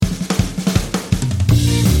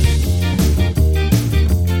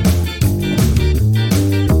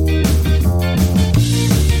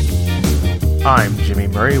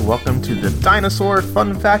Murray. Welcome to the Dinosaur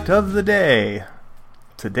Fun Fact of the Day.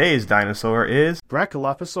 Today's dinosaur is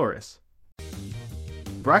Brachylophosaurus.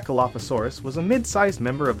 Brachylophosaurus was a mid-sized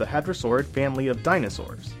member of the hadrosaurid family of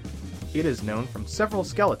dinosaurs. It is known from several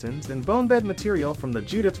skeletons and bone bed material from the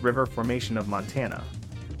Judith River Formation of Montana,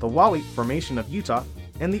 the Wahweap Formation of Utah,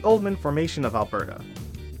 and the Oldman Formation of Alberta.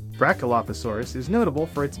 Brachylophosaurus is notable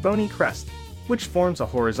for its bony crest, which forms a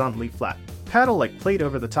horizontally flat, paddle-like plate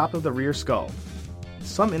over the top of the rear skull.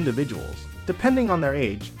 Some individuals, depending on their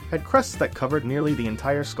age, had crests that covered nearly the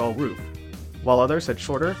entire skull roof, while others had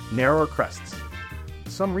shorter, narrower crests.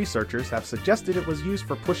 Some researchers have suggested it was used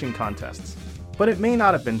for pushing contests, but it may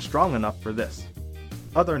not have been strong enough for this.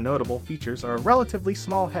 Other notable features are a relatively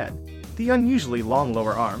small head, the unusually long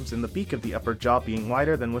lower arms, and the beak of the upper jaw being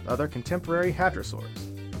wider than with other contemporary hadrosaurs.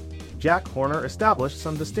 Jack Horner established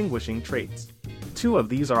some distinguishing traits. Two of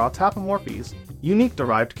these are autapomorphies, unique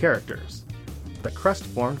derived characters. The crest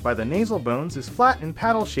formed by the nasal bones is flat and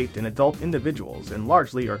paddle-shaped in adult individuals and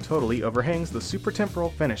largely or totally overhangs the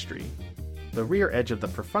supratemporal fenestrae. The rear edge of the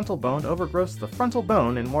prefrontal bone overgrows the frontal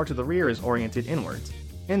bone and more to the rear is oriented inwards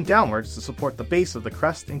and downwards to support the base of the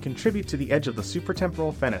crest and contribute to the edge of the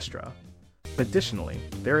supratemporal fenestra. Additionally,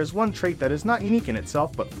 there is one trait that is not unique in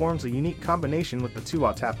itself but forms a unique combination with the two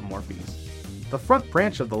autapomorphies. The front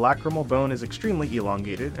branch of the lacrimal bone is extremely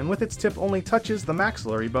elongated and with its tip only touches the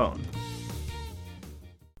maxillary bone.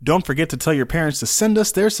 Don't forget to tell your parents to send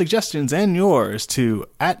us their suggestions and yours to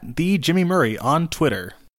 @TheJimmyMurray on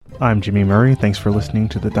Twitter. I'm Jimmy Murray. Thanks for listening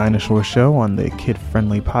to The Dinosaur Show on the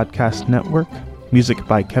Kid-Friendly Podcast Network. Music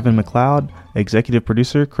by Kevin MacLeod. Executive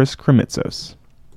producer Chris Kremitzos.